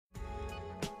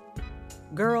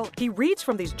Girl, he reads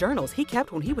from these journals he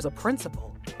kept when he was a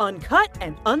principal. Uncut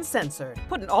and uncensored,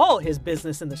 putting all his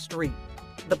business in the street.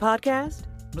 The podcast,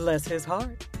 bless his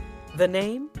heart. The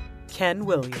name, Ken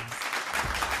Williams.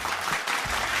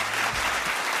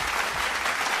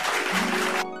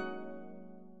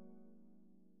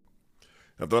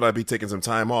 I thought I'd be taking some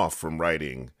time off from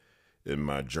writing in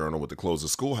my journal with the close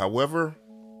of school. However,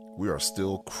 we are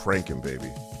still cranking,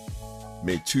 baby.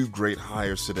 Made 2 great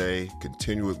hires today.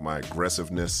 Continue with my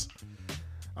aggressiveness.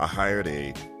 I hired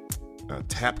a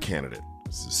TAP candidate.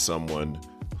 This is someone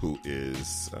who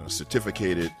is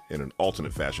certificated in an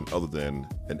alternate fashion other than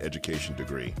an education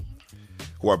degree,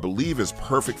 who I believe is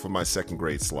perfect for my 2nd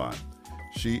grade slot.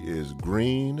 She is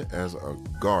green as a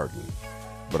garden,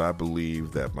 but I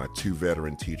believe that my 2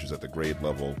 veteran teachers at the grade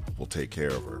level will take care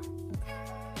of her.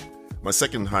 My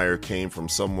 2nd hire came from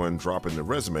someone dropping their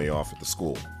resume off at the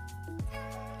school.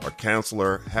 Our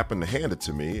counselor happened to hand it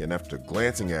to me, and after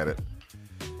glancing at it,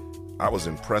 I was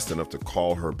impressed enough to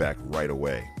call her back right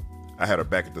away. I had her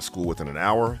back at the school within an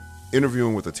hour,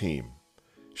 interviewing with the team.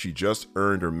 She just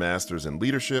earned her master's in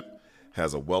leadership,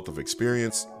 has a wealth of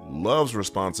experience, loves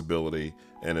responsibility,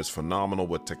 and is phenomenal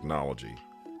with technology.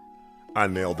 I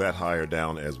nailed that hire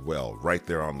down as well, right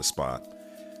there on the spot.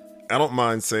 I don't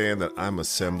mind saying that I'm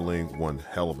assembling one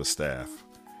hell of a staff.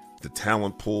 The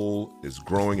talent pool is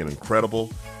growing and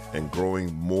incredible and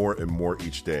growing more and more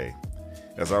each day.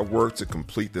 As I work to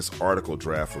complete this article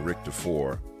draft for Rick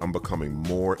DeFore, I'm becoming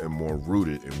more and more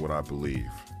rooted in what I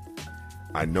believe.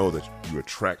 I know that you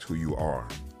attract who you are.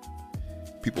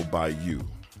 People buy you.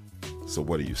 So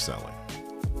what are you selling?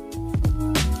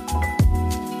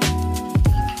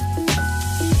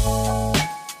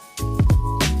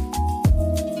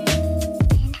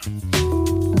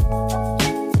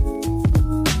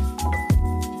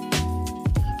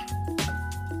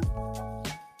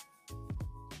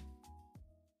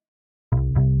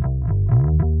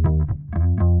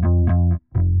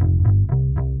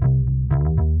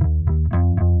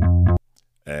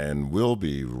 And we'll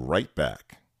be right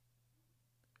back.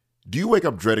 Do you wake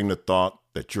up dreading the thought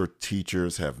that your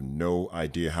teachers have no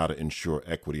idea how to ensure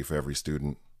equity for every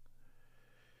student?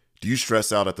 Do you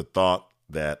stress out at the thought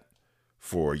that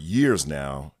for years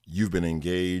now, you've been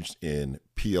engaged in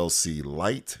PLC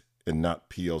light and not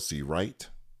PLC right?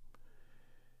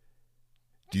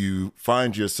 Do you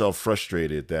find yourself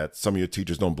frustrated that some of your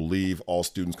teachers don't believe all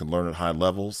students can learn at high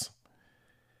levels?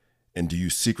 And do you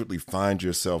secretly find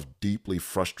yourself deeply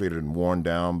frustrated and worn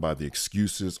down by the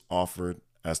excuses offered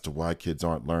as to why kids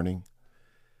aren't learning?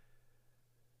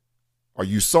 Are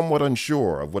you somewhat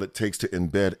unsure of what it takes to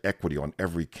embed equity on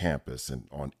every campus and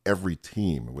on every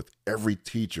team, with every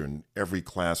teacher in every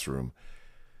classroom?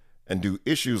 And do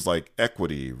issues like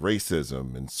equity,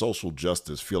 racism, and social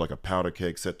justice feel like a powder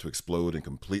keg set to explode and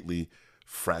completely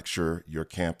fracture your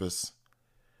campus?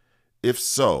 If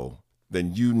so,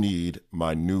 then you need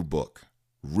my new book,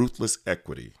 Ruthless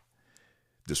Equity.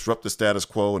 Disrupt the status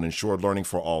quo and ensure learning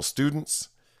for all students.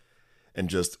 And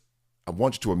I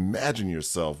want you to imagine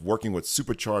yourself working with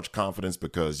supercharged confidence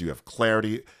because you have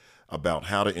clarity about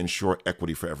how to ensure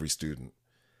equity for every student.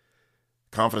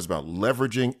 Confidence about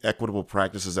leveraging equitable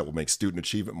practices that will make student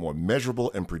achievement more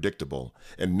measurable and predictable,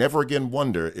 and never again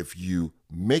wonder if you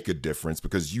make a difference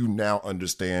because you now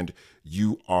understand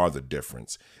you are the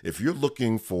difference. If you're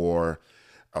looking for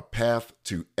a path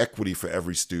to equity for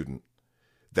every student,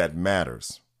 that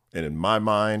matters. And in my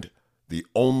mind, the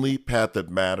only path that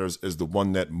matters is the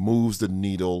one that moves the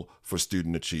needle for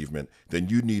student achievement. Then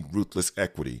you need Ruthless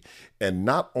Equity. And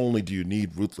not only do you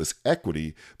need Ruthless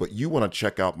Equity, but you want to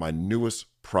check out my newest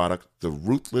product, the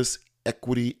Ruthless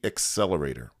Equity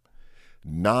Accelerator.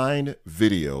 9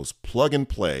 videos, plug and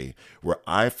play, where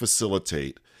I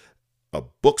facilitate a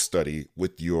book study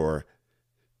with your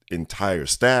entire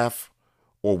staff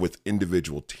or with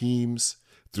individual teams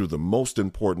through the most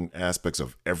important aspects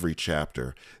of every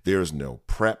chapter. There's no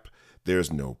prep,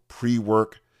 there's no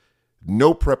pre-work,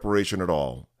 no preparation at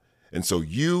all. And so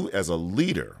you as a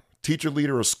leader, teacher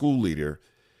leader or school leader,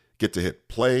 get to hit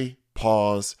play,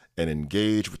 pause, and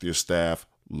engage with your staff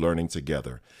learning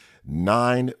together.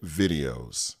 9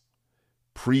 videos,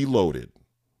 preloaded,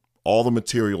 all the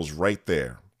materials right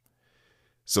there,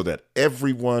 so that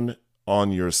everyone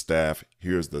on your staff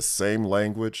hears the same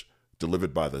language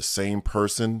delivered by the same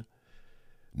person.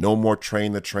 No more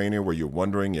train the trainer where you're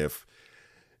wondering if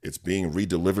it's being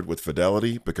redelivered with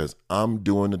fidelity, because I'm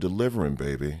doing the delivering,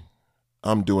 baby.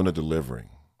 I'm doing the delivering.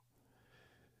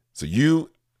 So you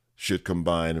should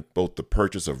combine both the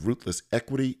purchase of Ruthless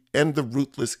Equity and the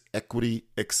Ruthless Equity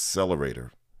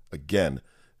Accelerator. Again,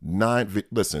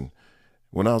 listen,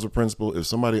 When I was a principal, if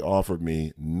somebody offered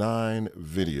me 9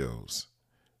 videos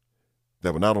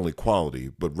that were not only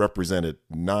quality, but represented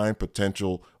 9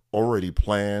 potential already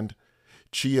planned,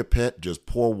 Chia Pet, just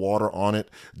pour water on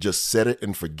it, just set it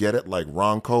and forget it like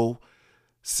Ronco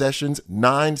sessions,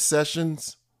 9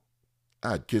 sessions,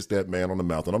 I'd kiss that man on the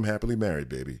mouth. And I'm happily married,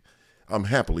 baby. I'm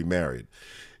happily married.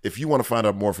 If you want to find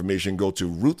out more information, go to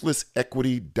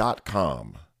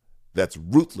ruthlessequity.com. That's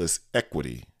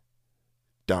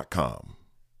ruthlessequity.com.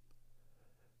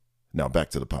 Now back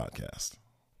to the podcast.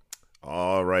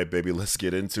 All right, baby, let's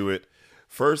get into it.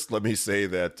 First, let me say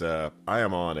that I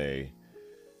am on a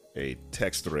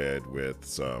text thread with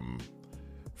some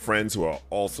friends who are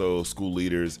also school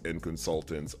leaders and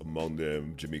consultants, among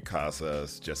them Jimmy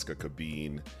Casas, Jessica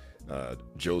Cabine,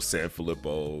 Joe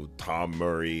Sanfilippo, Tom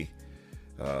Murray,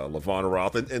 LaVon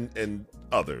Roth, and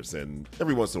others. And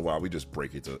every once in a while, we just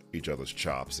break each other's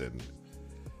chops. And,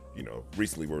 you know,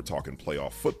 recently we were talking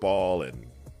playoff football and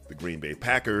the Green Bay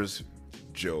Packers.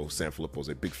 Joe Sanfilippo is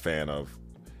a big fan of.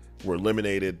 Were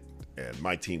eliminated, and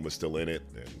my team was still in it.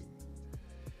 And,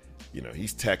 you know,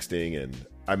 he's texting, and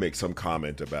I make some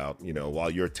comment about, you know,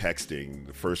 while you're texting,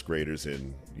 the first graders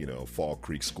in, you know, Fall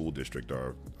Creek School District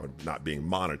are not being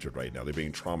monitored right now. They're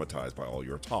being traumatized by all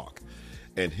your talk.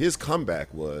 And his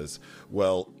comeback was,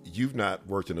 well, you've not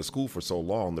worked in a school for so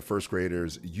long. The first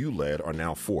graders you led are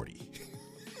now 40.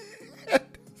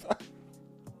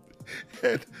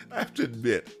 And I have to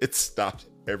admit, it stopped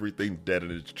everything dead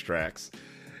in its tracks.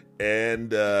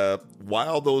 And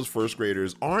while those first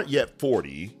graders aren't yet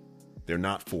 40, they're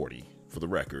not 40 for the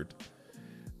record.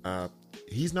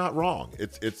 He's not wrong.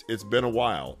 It's been a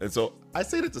while. And so I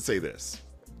say that to say this.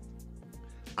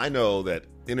 I know that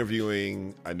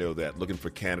interviewing, I know that looking for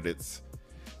candidates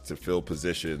to fill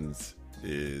positions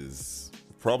is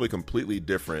probably completely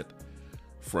different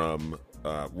from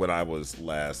when I was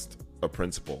last a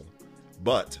principal.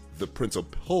 But the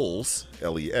principals,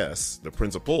 LES, the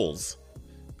principals,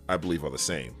 I believe are the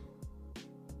same.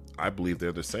 I believe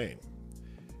they're the same.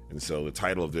 And so the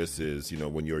title of this is, you know,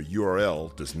 when your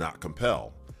URL does not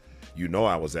compel. You know,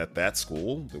 I was at that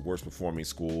school, the worst performing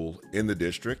school in the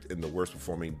district, and the worst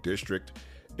performing district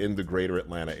in the greater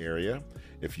Atlanta area.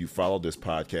 If you follow this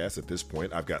podcast at this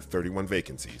point, I've got 31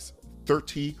 vacancies.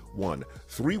 31.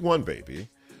 3-1, baby.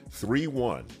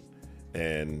 3-1.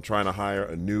 And trying to hire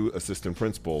a new assistant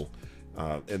principal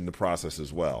in the process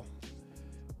as well.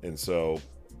 And so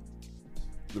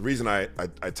the reason I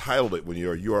titled it When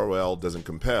Your URL Doesn't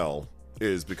Compel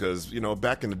is because, you know,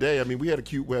 back in the day, I mean, we had a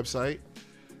cute website.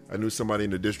 I knew somebody in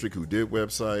the district who did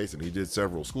websites, and he did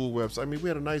several school websites. I mean, we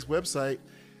had a nice website,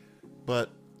 but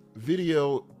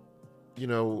video, you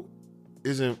know,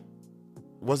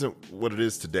 wasn't what it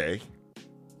is today.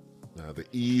 The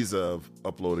ease of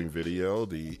uploading video,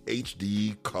 the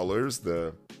HD colors,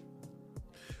 the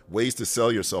ways to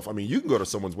sell yourself. I mean, you can go to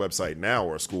someone's website now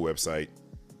or a school website,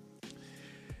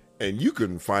 and you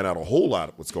can find out a whole lot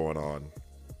of what's going on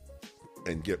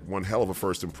and get one hell of a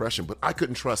first impression. But I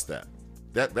couldn't trust that.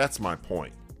 That's my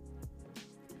point.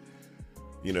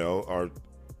 You know,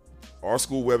 our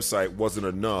school website wasn't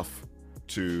enough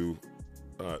to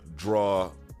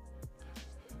draw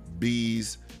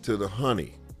bees to the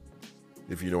honey,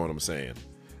 if you know what I'm saying.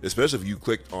 Especially if you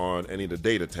clicked on any of the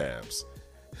data tabs.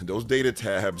 And those data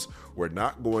tabs were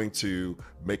not going to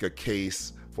make a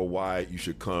case for why you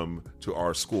should come to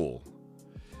our school.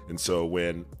 And so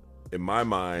when, in my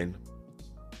mind,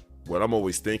 what I'm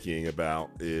always thinking about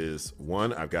is,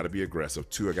 1, I've got to be aggressive.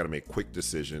 2, I got to make quick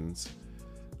decisions.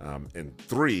 And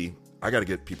 3, I got to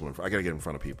get people I got to get in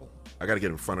front of people. I got to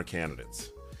get in front of candidates.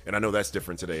 And I know that's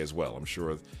different today as well. I'm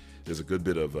sure there's a good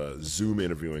bit of Zoom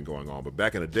interviewing going on. But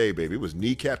back in the day, baby, it was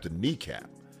kneecap to kneecap.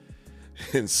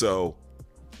 And so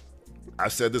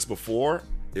I've said this before.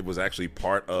 It was actually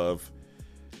part of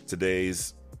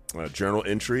today's journal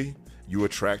entry. You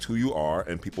attract who you are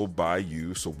and people buy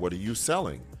you. So what are you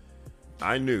selling?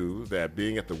 I knew that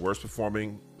being at the worst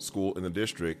performing school in the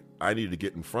district, I needed to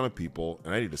get in front of people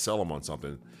and I needed to sell them on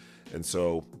something. And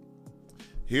so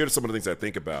here are some of the things I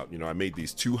think about. You know, I made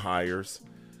these 2 hires.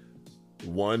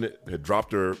 One had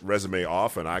dropped her resume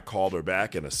off and I called her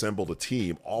back and assembled a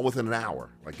team all within an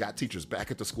hour. I got teachers back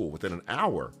at the school within an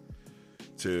hour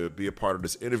to be a part of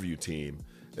this interview team.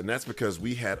 And that's because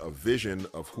we had a vision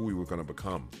of who we were going to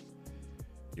become.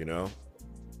 You know,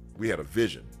 we had a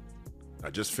vision. I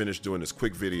just finished doing this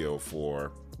quick video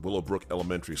for Willowbrook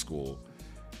Elementary School,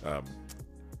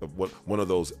 one of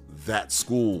those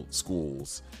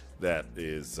schools that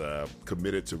is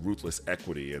committed to ruthless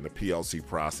equity and the PLC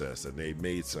process. And they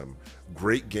made some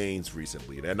great gains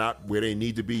recently. They're not where they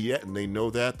need to be yet, and they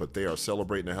know that, but they are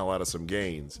celebrating the hell out of some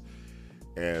gains.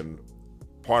 And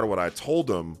part of what I told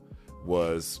them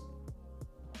was,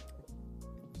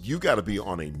 you got to be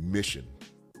on a mission.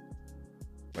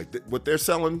 Like what they're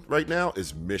selling right now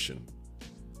is mission.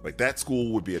 Like that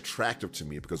school would be attractive to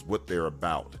me because what they're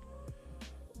about.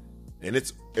 And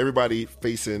it's everybody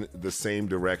facing the same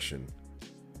direction.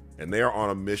 And they are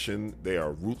on a mission. They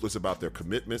are ruthless about their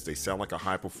commitments. They sound like a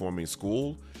high-performing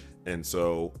school. And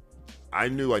so I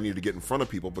knew I needed to get in front of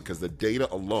people because the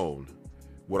data alone,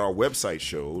 what our website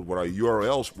showed, what our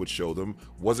URLs would show them,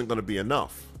 wasn't going to be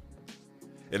enough.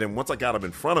 And then once I got them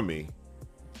in front of me,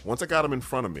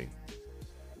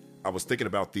 I was thinking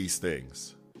about these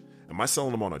things. Am I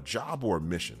selling them on a job or a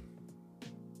mission?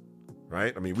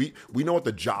 Right? I mean, we know what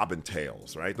the job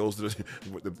entails, right? Those are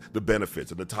the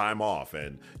benefits and the time off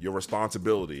and your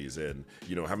responsibilities and,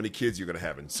 you know, how many kids you're going to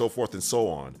have and so forth and so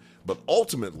on. But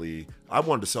ultimately, I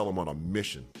wanted to sell them on a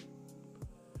mission.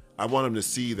 I want them to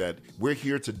see that we're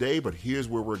here today, but here's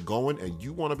where we're going, and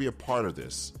you want to be a part of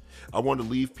this. I want to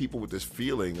leave people with this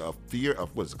feeling of fear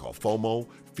of, what is it called? FOMO,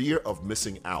 fear of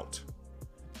missing out.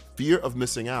 Fear of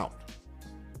missing out.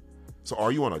 So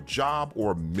are you on a job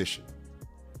or a mission?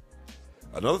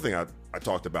 Another thing I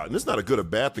talked about, and this is not a good or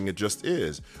bad thing, it just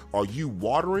is. Are you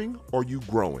watering or are you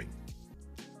growing?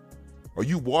 Are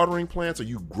you watering plants or are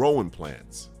you growing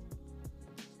plants?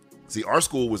 See, our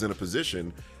school was in a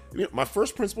position, you know, my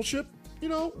first principalship, you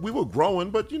know, we were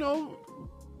growing, but, you know,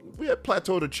 we had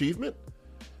plateaued achievement.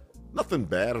 Nothing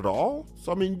bad at all.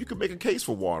 So, I mean, you could make a case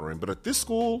for watering. But at this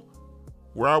school,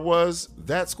 where I was,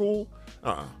 that school,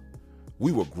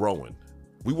 we were growing.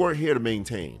 We weren't here to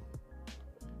maintain.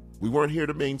 We weren't here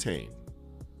to maintain.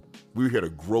 We were here to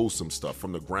grow some stuff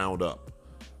from the ground up,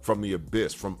 from the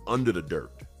abyss, from under the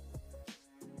dirt.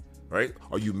 Right?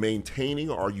 Are you maintaining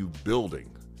or are you building?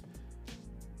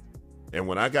 And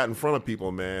when I got in front of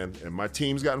people, man, and my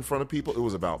teams got in front of people, it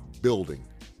was about building.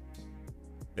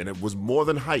 And it was more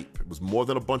than hype. It was more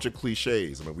than a bunch of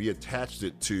cliches. I mean, we attached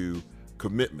it to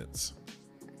commitments.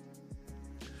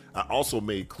 I also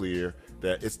made clear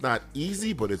that it's not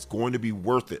easy, but it's going to be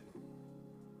worth it.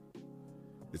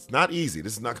 It's not easy.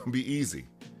 This is not going to be easy.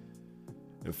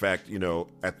 In fact, you know,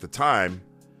 at the time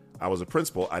I was a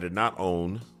principal, I did not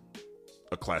own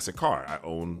a classic car. I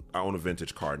own a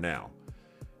vintage car now.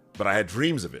 But I had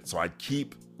dreams of it. So I'd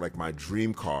keep like my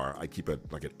dream car. I keep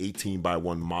like an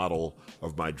 18x1 model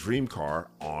of my dream car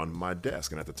on my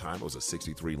desk. And at the time it was a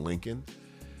 63 Lincoln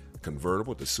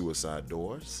convertible with the suicide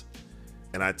doors.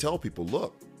 And I tell people,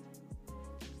 look,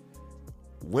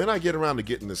 when I get around to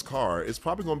getting this car, it's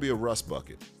probably going to be a rust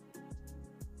bucket,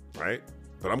 right?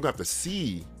 But I'm going to have to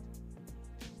see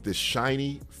this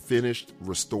shiny, finished,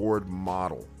 restored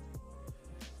model.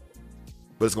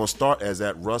 But it's going to start as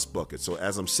that rust bucket. So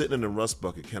as I'm sitting in the rust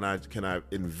bucket, can I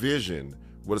envision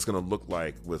what it's going to look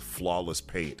like with flawless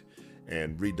paint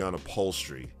and redone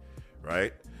upholstery,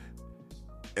 right?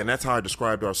 And that's how I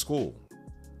described our school.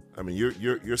 I mean,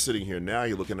 you're sitting here now,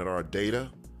 you're looking at our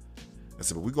data. I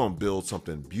said, but we're going to build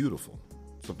something beautiful,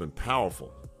 something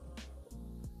powerful.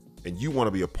 And you want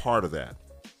to be a part of that.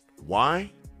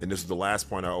 Why? And this is the last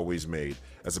point I always made.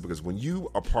 I said, because when you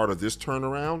are part of this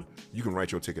turnaround, you can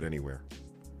write your ticket anywhere.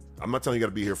 I'm not telling you got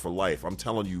to be here for life. I'm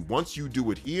telling you, once you do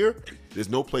it here, there's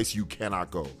no place you cannot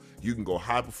go. You can go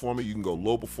high performer, you can go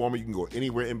low performer, you can go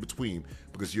anywhere in between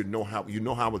because you know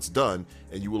how it's done,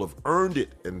 and you will have earned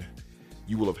it, and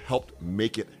you will have helped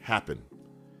make it happen.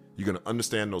 You're going to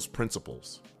understand those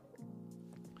principles.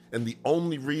 And the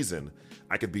only reason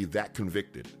I could be that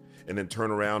convicted and then turn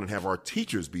around and have our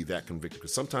teachers be that convicted,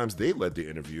 because sometimes they led the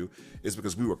interview, is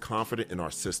because we were confident in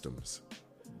our systems.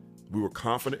 We were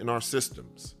confident in our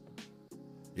systems.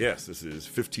 Yes, this is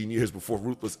 15 years before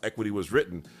Ruthless Equity was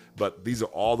written, but these are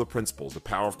all the principles: the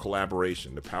power of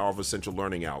collaboration, the power of essential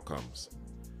learning outcomes,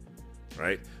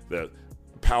 right? The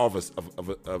power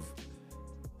of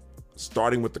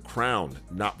starting with the crown,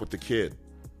 not with the kid.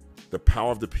 The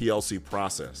power of the PLC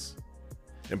process.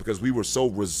 And because we were so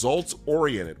results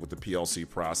oriented with the PLC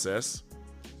process,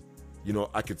 you know,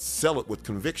 I could sell it with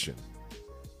conviction.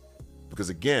 Because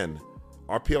again,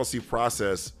 our PLC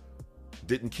process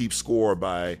didn't keep score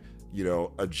by, you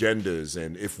know, agendas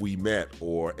and if we met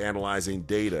or analyzing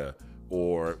data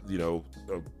or,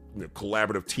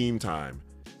 collaborative team time.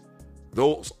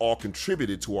 Those all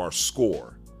contributed to our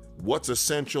score. What's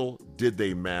essential? Did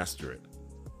they master it?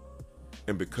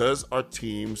 And because our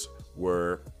teams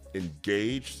were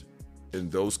engaged in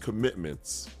those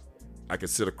commitments, I could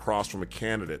sit across from a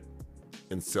candidate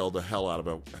and sell the hell out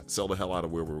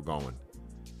of where we were going.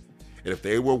 And if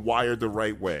they were wired the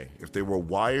right way, if they were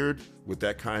wired with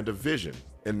that kind of vision,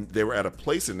 and they were at a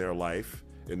place in their life,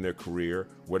 in their career,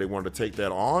 where they wanted to take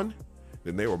that on,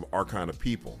 then they were our kind of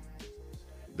people.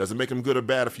 Doesn't make them good or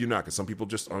bad if you're not, because some people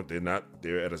just aren't.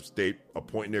 They're at a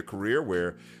point in their career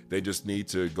where they just need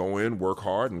to go in, work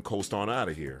hard, and coast on out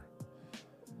of here.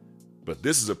 But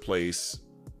this is a place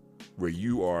where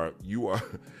you are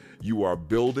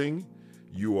building,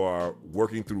 you are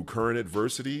working through current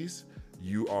adversities,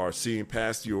 you are seeing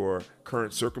past your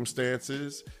current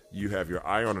circumstances, you have your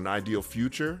eye on an ideal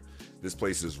future. This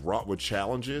place is wrought with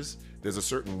challenges. There's a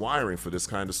certain wiring for this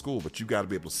kind of school, but you got to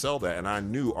be able to sell that. And I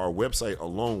knew our website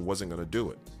alone wasn't going to do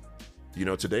it. You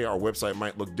know, today our website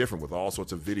might look different with all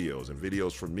sorts of videos, and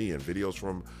videos from me and videos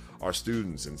from our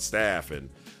students and staff, and,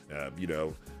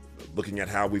 looking at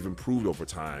how we've improved over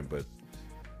time. But,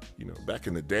 back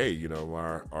in the day,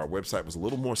 our website was a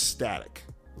little more static.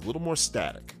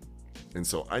 And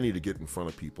so I need to get in front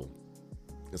of people.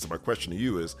 And so my question to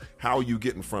you is, how are you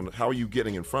getting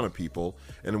in front of people,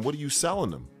 and then what are you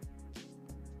selling them?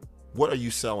 What are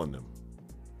you selling them?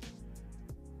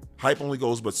 Hype only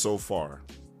goes but so far.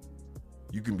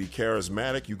 You can be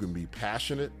charismatic, you can be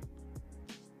passionate,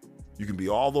 you can be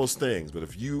all those things, but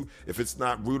if it's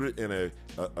not rooted in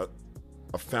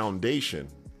a foundation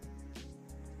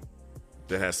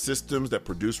that has systems that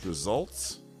produce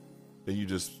results, then you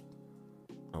just,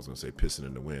 I was going to say pissing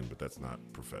in the wind, but that's not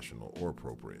professional or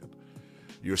appropriate.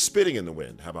 You're spitting in the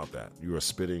wind. How about that? You are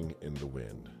spitting in the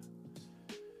wind.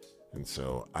 And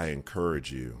so I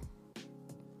encourage you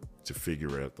to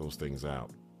figure those things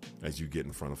out as you get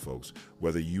in front of folks,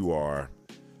 whether you are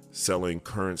selling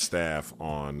current staff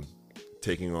on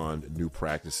taking on new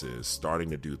practices, starting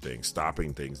to do things,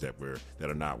 stopping things that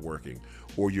are not working,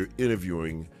 or you're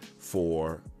interviewing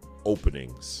for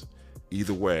openings.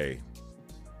 Either way,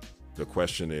 the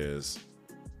question is,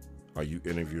 are you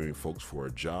interviewing folks for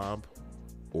a job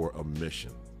or a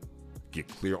mission? Get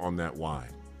clear on that why.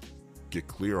 Get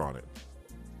clear on it.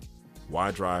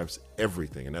 Why drives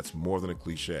everything, and that's more than a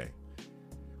cliche.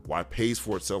 Why pays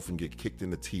for itself and get kicked in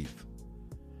the teeth.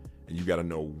 And you got to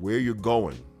know where you're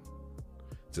going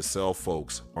to sell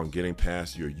folks on getting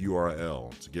past your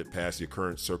URL, to get past your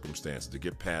current circumstances, to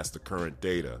get past the current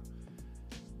data,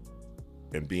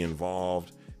 and be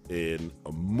involved in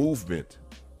a movement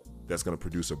that's going to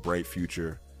produce a bright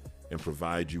future and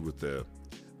provide you with a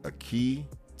key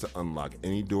to unlock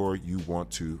any door you want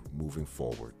to moving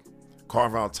forward.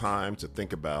 Carve out time to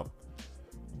think about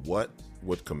what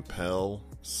would compel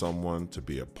someone to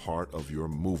be a part of your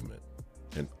movement.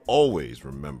 And always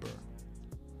remember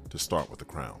to start with the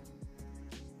crown.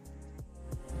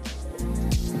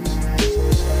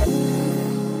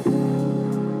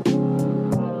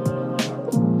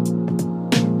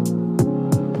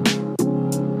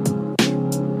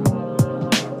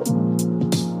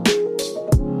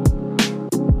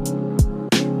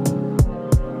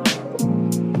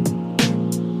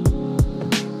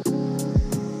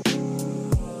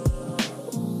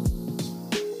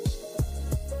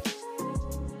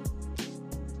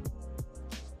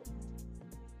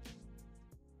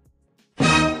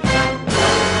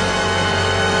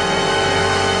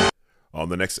 On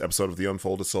the next episode of the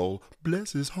Unfolded Soul,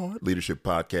 Bless His Heart Leadership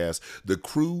Podcast, the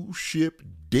cruise ship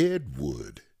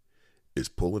Deadwood is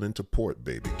pulling into port,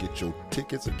 baby. Get your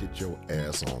tickets and get your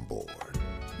ass on board.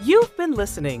 You've been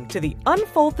listening to the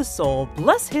Unfold the Soul,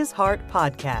 Bless His Heart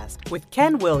podcast with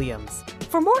Ken Williams.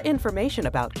 For more information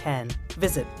about Ken,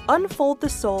 visit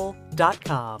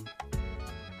unfoldthesoul.com.